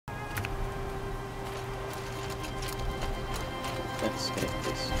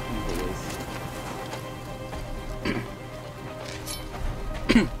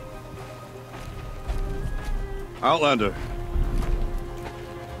Outlander.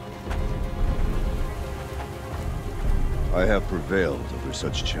 I have prevailed over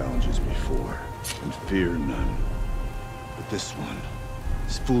such challenges before, and fear none. But this one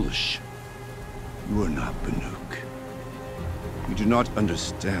is foolish. You are not Banuk. You do not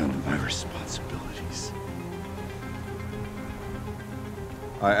understand my responsibilities.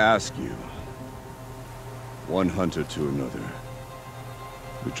 I ask you, one hunter to another,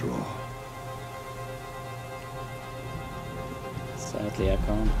 withdraw. Sadly, I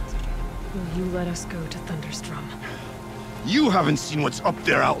can't. Will you let us go to Thunderstrom? You haven't seen what's up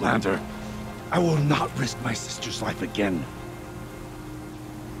there, Outlander. I will not risk my sister's life again.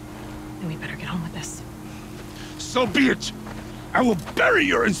 Then we better get on with this. So be it! I will bury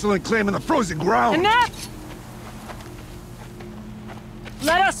your insolent claim in the frozen ground! Enough!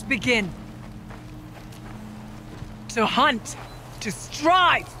 Let us begin. To hunt. To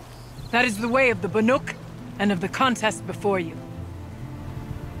strive. That is the way of the Banuk and of the contest before you.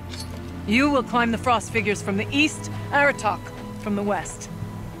 You will climb the frost figures from the east, Aratak from the west.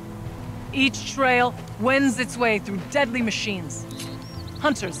 Each trail wends its way through deadly machines.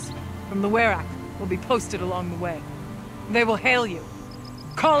 Hunters from the Werak will be posted along the way. They will hail you,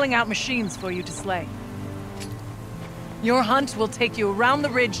 calling out machines for you to slay. Your hunt will take you around the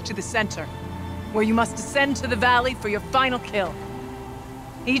ridge to the center, where you must descend to the valley for your final kill.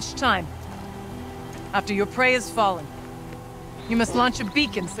 Each time, after your prey has fallen, you must launch a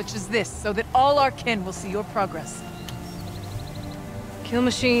beacon such as this, so that all our kin will see your progress. Kill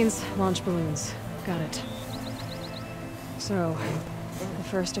machines, launch balloons. Got it. So, the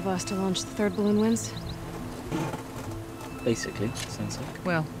first of us to launch the third balloon wins? Basically, sounds like.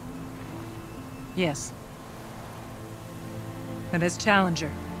 Well, yes. But as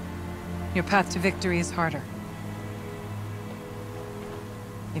Challenger, your path to victory is harder.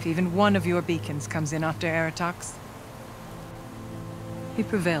 If even one of your beacons comes in after Aratak's, he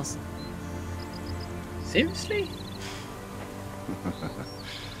prevails. Seriously?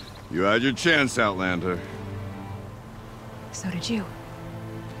 You had your chance, Outlander. So did you.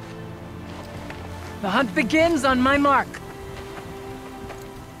 The hunt begins on my mark.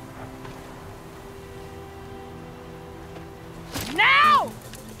 Now!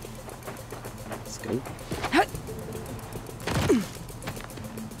 Let's go.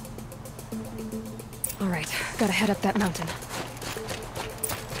 All right, gotta head up that mountain.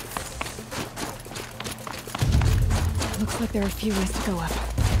 Looks like there are a few ways to go up,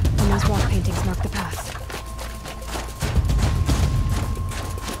 and those rock paintings mark the path.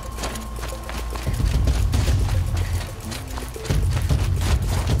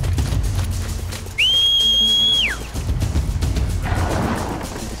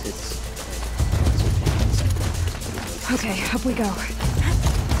 Okay, up we go.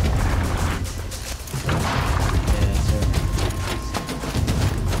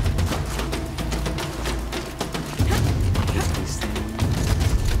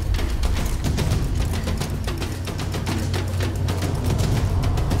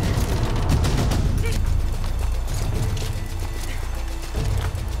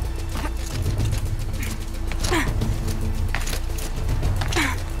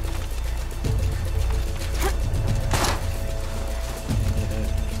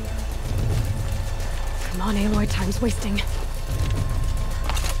 Come on, Aloy, time's wasting.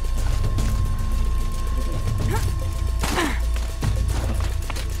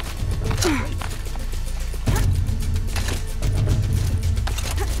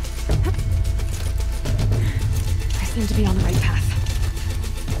 I seem to be on the right path.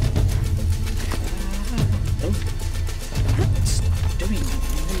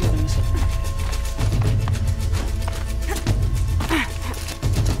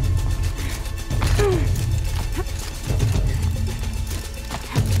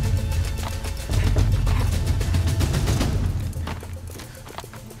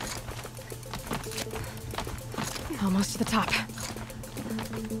 Almost to the top.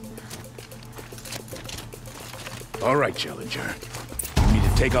 All right, Challenger. You need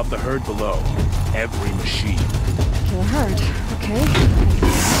to take out the herd below. Every machine. Kill a herd, okay?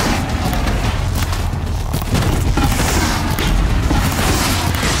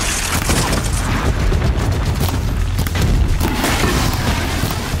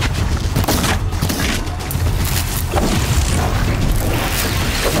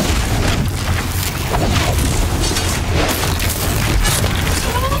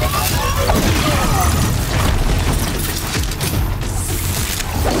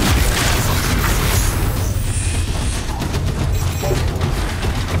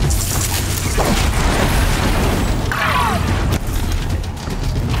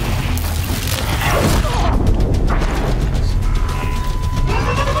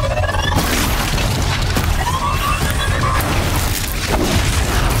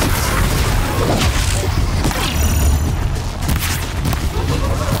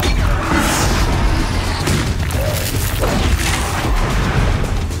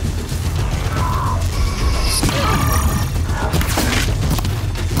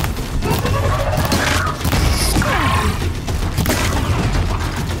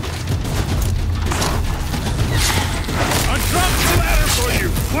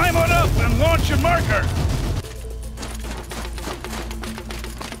 on marker!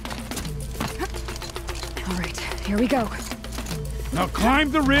 All right, here we go. Now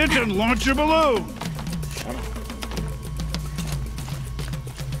climb the ridge and launch your balloon!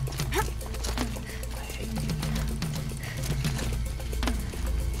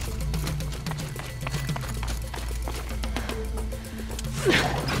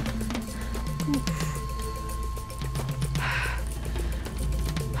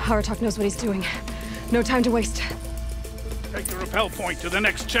 Aratak knows what he's doing. No time to waste. Take the rappel point to the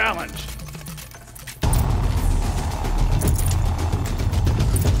next challenge.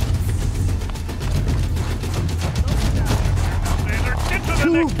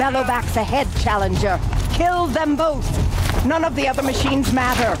 Two bellowbacks ahead, Challenger. Kill them both. None of the other machines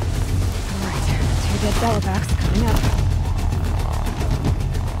matter. All right, 2 dead bellowbacks coming up.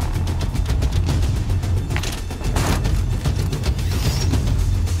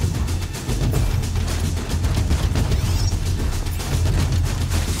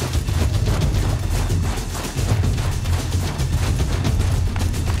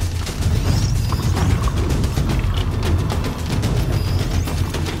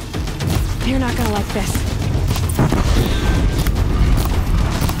 You're not gonna like this.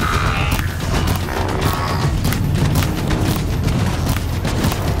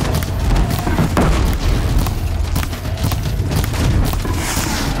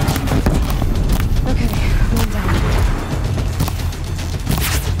 Okay, one down.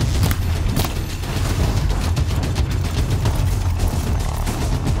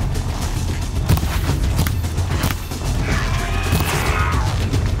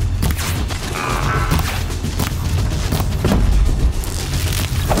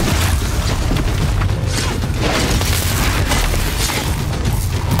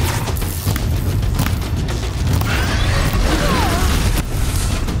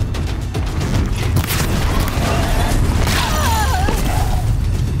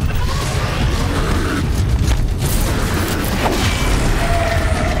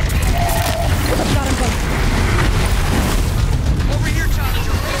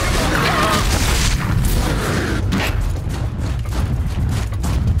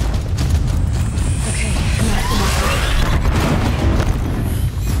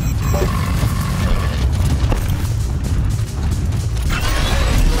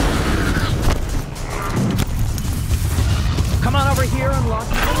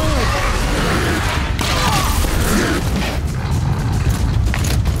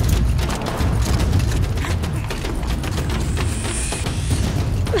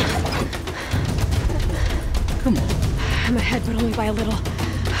 I'm ahead, but only by a little.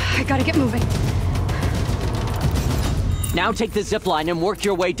 I gotta get moving. Now take the zip line and work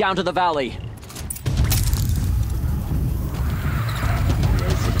your way down to the valley.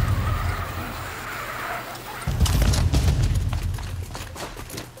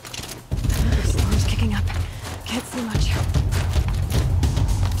 The storm's kicking up. Can't see much.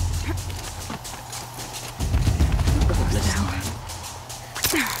 Close now.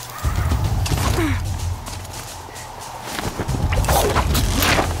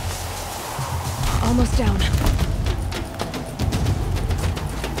 Almost down.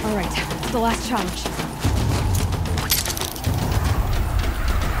 All right, it's the last challenge.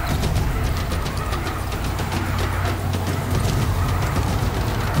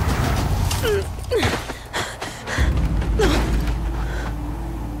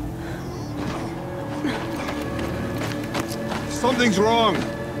 Something's wrong.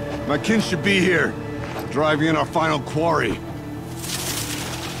 My kin should be here, driving in our final quarry.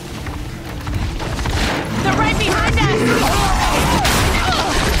 They're right behind us!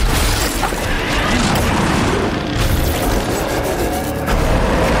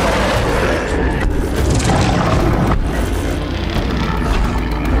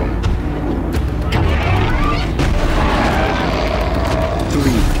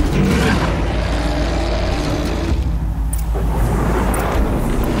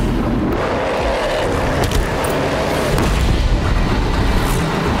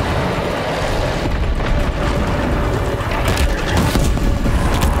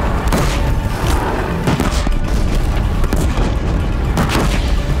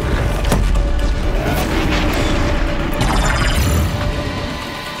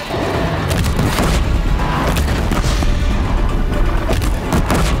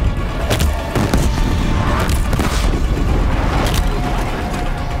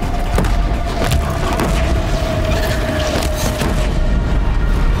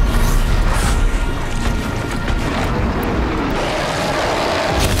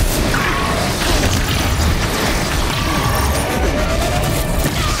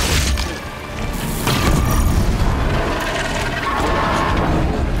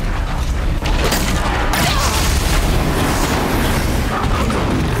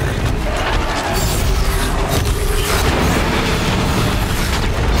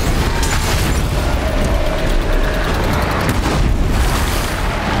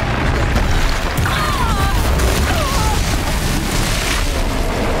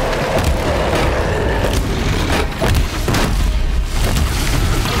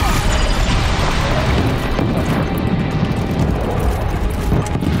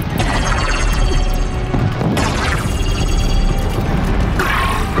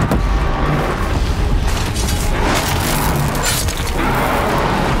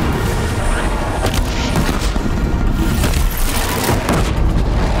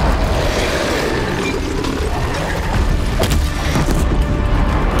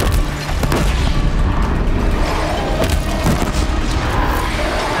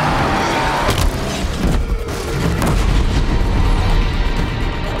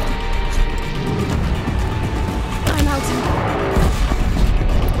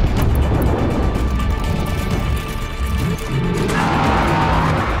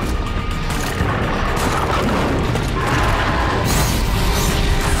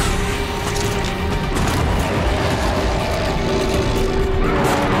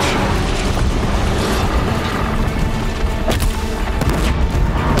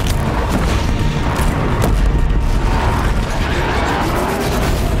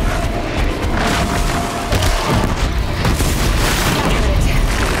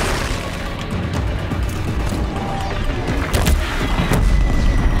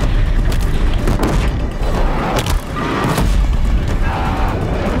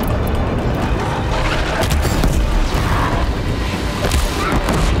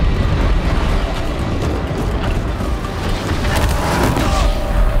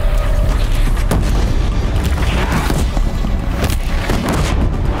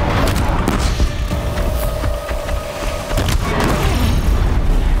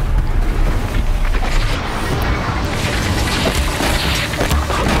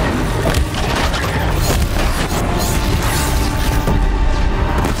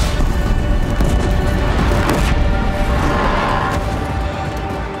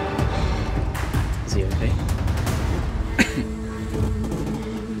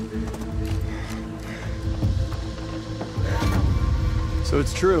 So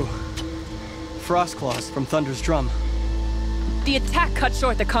it's true. Frost claws from Thunder's drum. The attack cut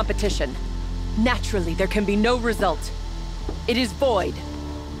short the competition. Naturally, there can be no result. It is void.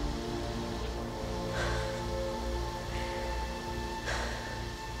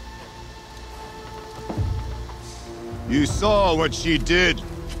 You saw what she did.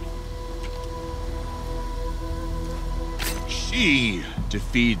 She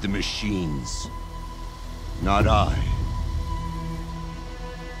defeated the machines, not I.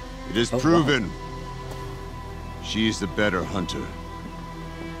 It is proven. She is the better hunter.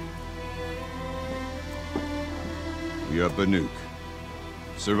 We are Banuk.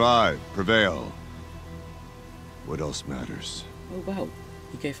 Survive, prevail. What else matters? Oh wow,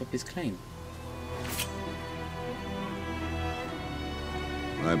 he gave up his claim.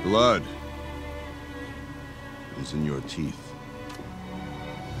 My blood is in your teeth.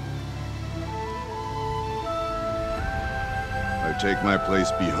 I take my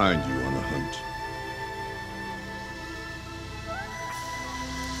place behind you on the hunt.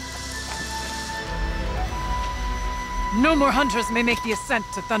 No more hunters may make the ascent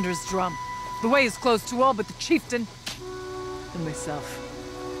to Thunder's drum. The way is closed to all but the Chieftain and myself.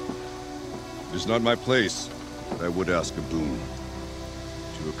 It is not my place, but I would ask a boon.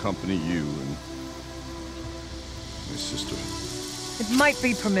 To accompany you and my sister. It might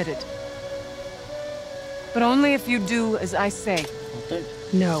be permitted. But only if you do as I say.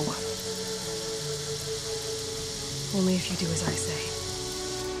 No. Only if you do as I say.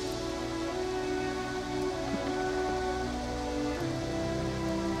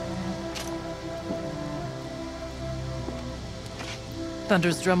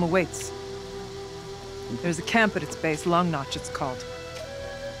 Thunder's drum awaits. There's a camp at its base, Long Notch it's called.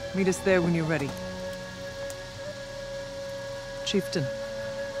 Meet us there when you're ready. Chieftain.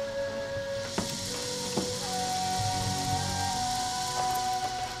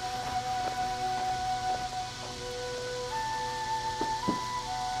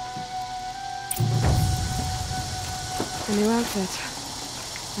 A new outfit.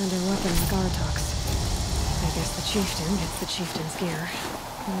 And a weapon like Aratak's. I guess the Chieftain gets the Chieftain's gear.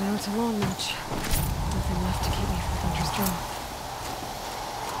 And now it's a long match. Nothing left to keep me from Thunder's drum.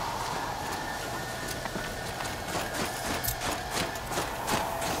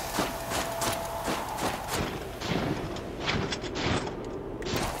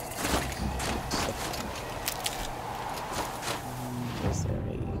 Is there a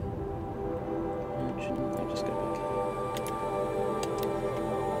mansion? I'll just go back.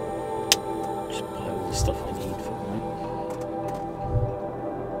 Just buy all the stuff I need for it.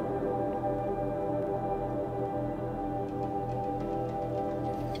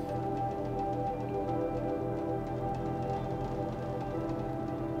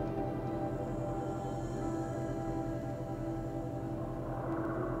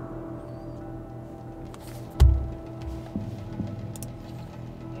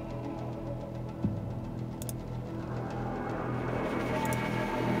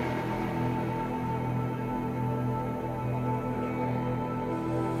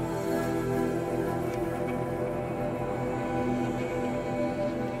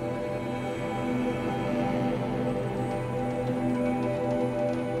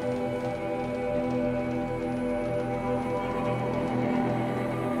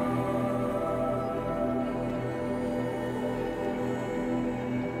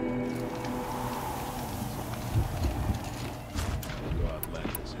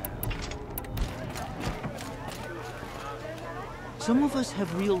 Some of us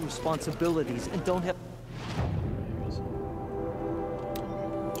have real responsibilities and don't have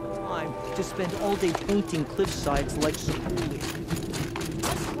time to spend all day painting cliffsides like Sepulveda.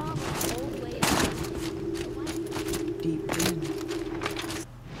 Deep in.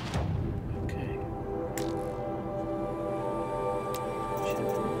 Okay.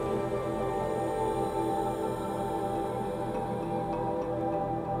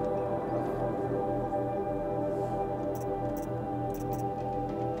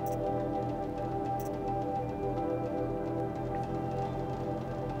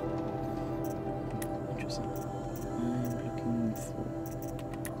 Interesting. I'm looking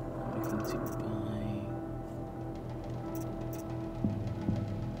to buy.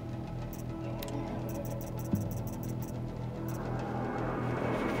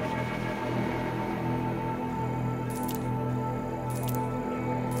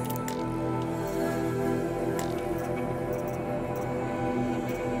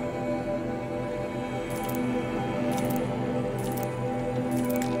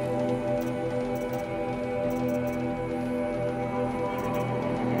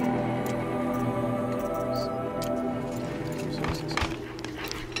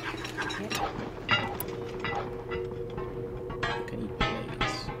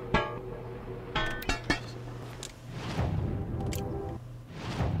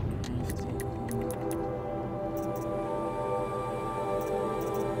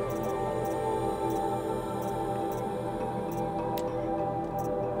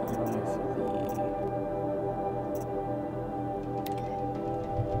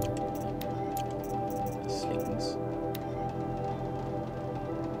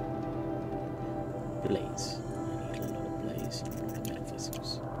 blaze. I need a lot of blaze and a lot of metal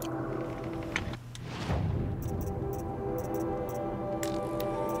vessels.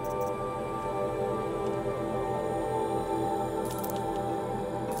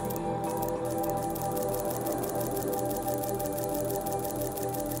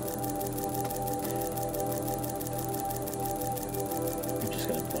 I'm just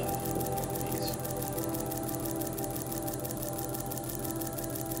going to buy off all of these.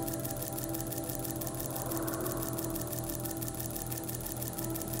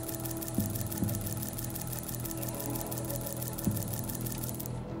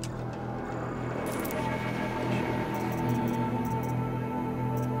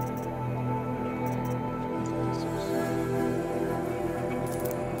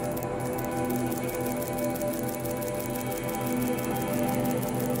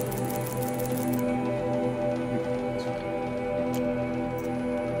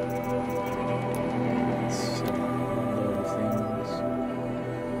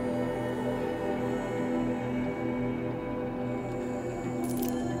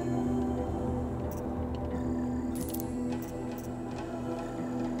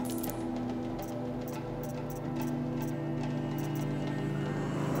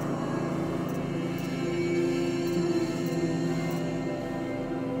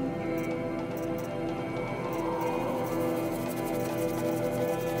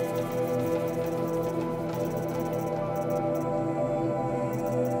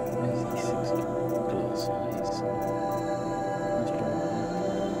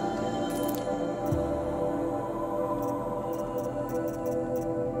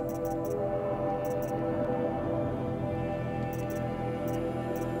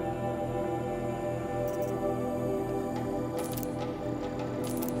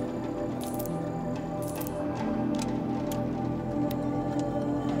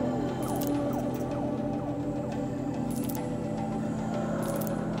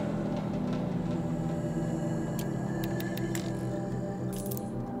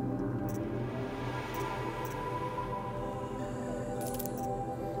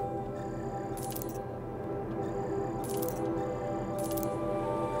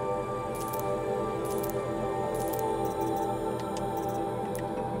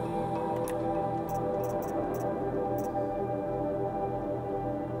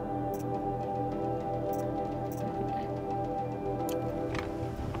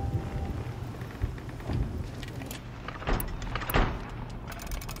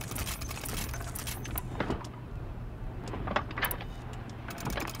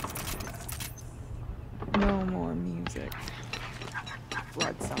 No more music.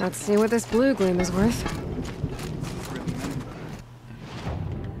 Let's see what this blue gleam is worth.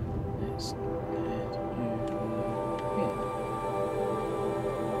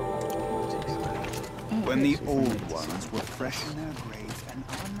 When the old ones were fresh in their graves and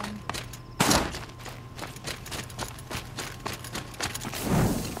on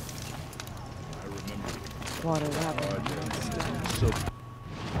Water that one.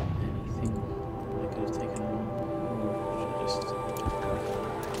 Anything I could have taken on, or should I just...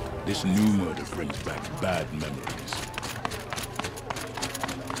 This new murder brings back bad memories.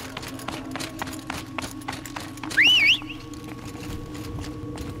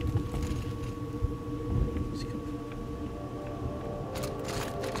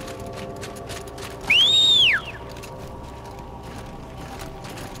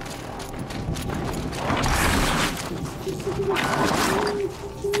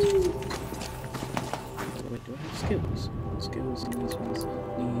 Wait, do I have skills? Skills in these ones?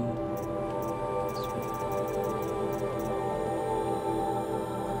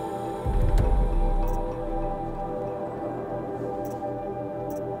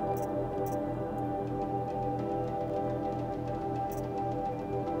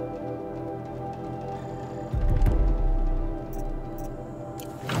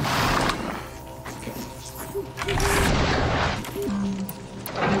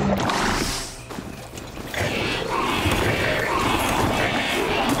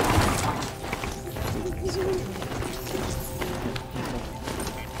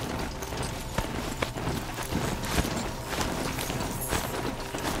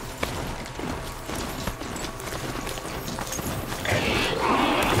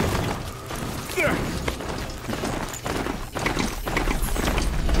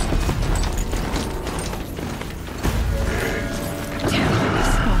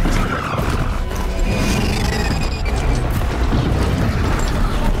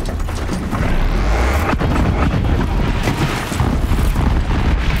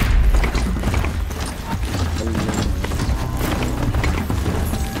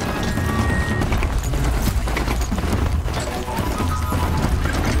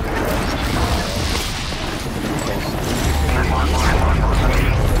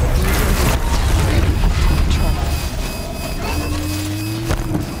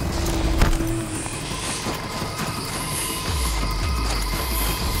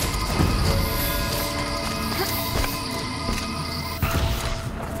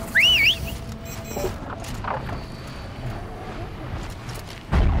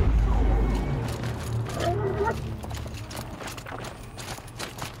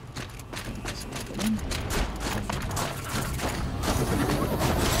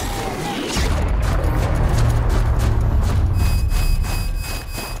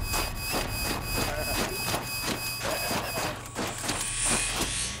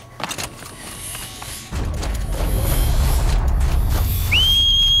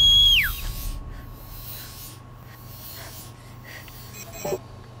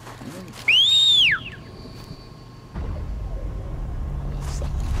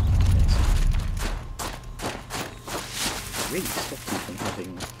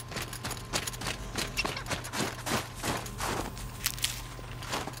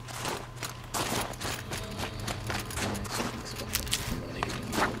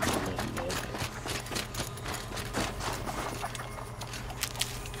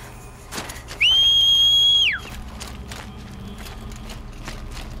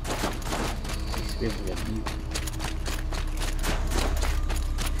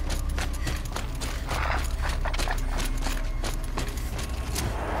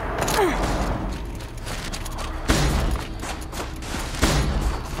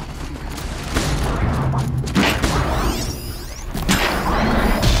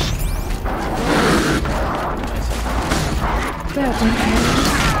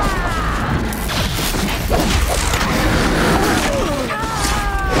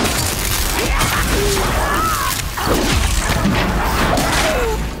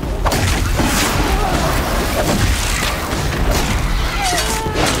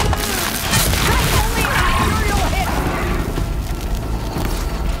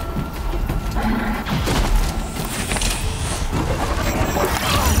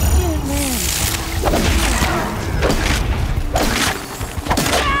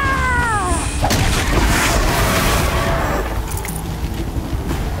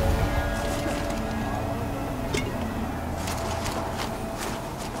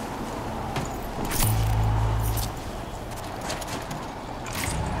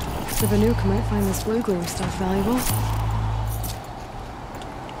 The Banuk might find this blue gleam stuff valuable.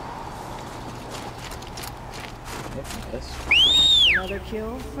 Yes. Another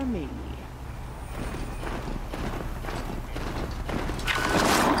kill for me.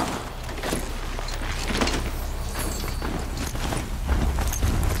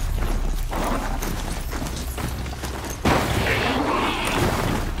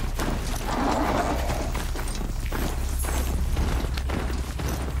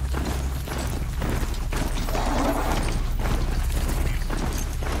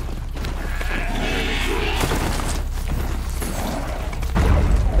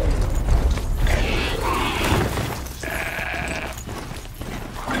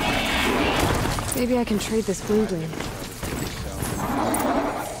 Maybe I can trade this blue gleam.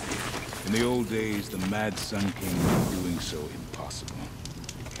 In the old days, the Mad Sun King made doing so impossible.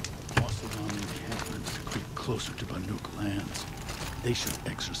 Macedonian encampments creep closer to Banuk lands. They should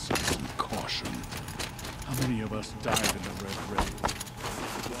exercise some caution. How many of us died in the Red Raid?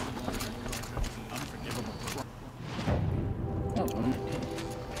 Unforgivable crime.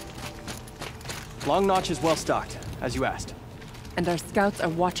 Long Notch is well stocked, as you asked. And our scouts are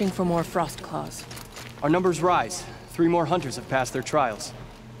watching for more frost claws. Our numbers rise. 3 more hunters have passed their trials.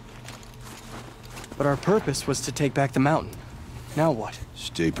 But our purpose was to take back the mountain. Now what?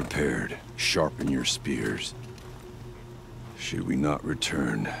 Stay prepared. Sharpen your spears. Should we not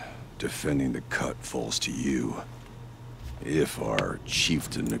return, defending the cut falls to you. If our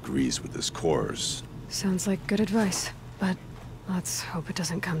chieftain agrees with this course. Sounds like good advice, but let's hope it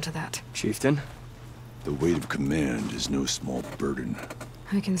doesn't come to that. Chieftain? The weight of command is no small burden.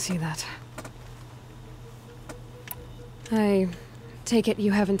 I can see that. I take it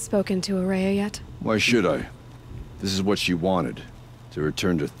you haven't spoken to Araya yet? Why should I? This is what she wanted, to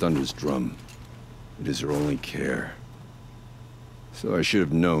return to Thunder's drum. It is her only care. So I should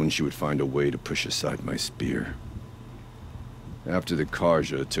have known she would find a way to push aside my spear. After the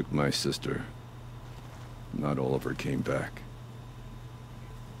Karja took my sister, not all of her came back.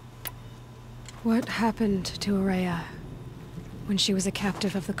 What happened to Araya when she was a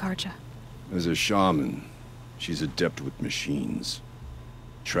captive of the Karja? As a shaman, she's adept with machines.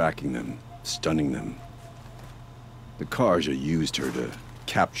 Tracking them, stunning them. The Karja used her to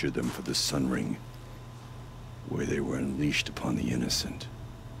capture them for the Sun Ring, where they were unleashed upon the innocent.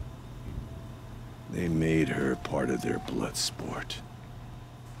 They made her part of their blood sport.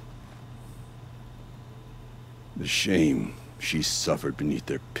 The shame she suffered beneath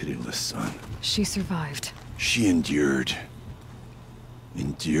their pitiless sun. She survived. She endured.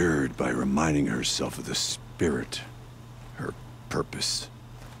 Endured by reminding herself of the spirit, her purpose.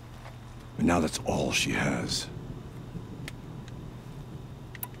 And now that's all she has.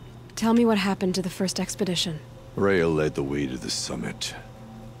 Tell me what happened to the first expedition. Rhea led the way to the summit,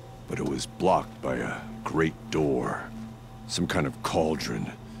 but it was blocked by a great door. Some kind of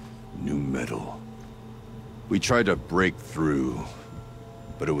cauldron, new metal. We tried to break through,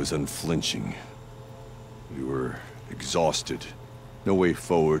 but it was unflinching. We were exhausted. No way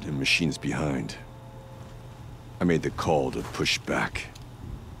forward and machines behind. I made the call to push back.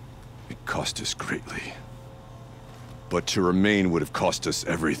 It cost us greatly. But to remain would have cost us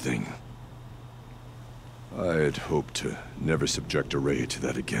everything. I had hoped to never subject Araya to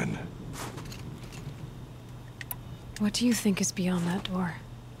that again. What do you think is beyond that door?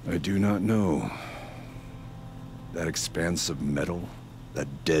 I do not know. That expanse of metal,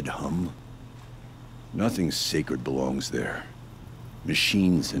 that dead hum. Nothing sacred belongs there.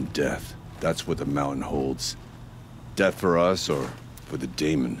 Machines and death, that's what the mountain holds. Death for us or for the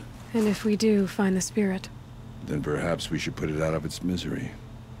daemon. And if we do find the spirit? Then perhaps we should put it out of its misery.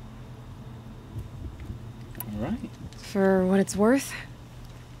 All right. For what it's worth,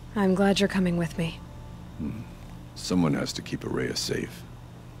 I'm glad you're coming with me. Someone has to keep Araya safe.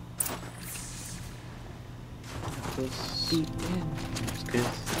 Deep in.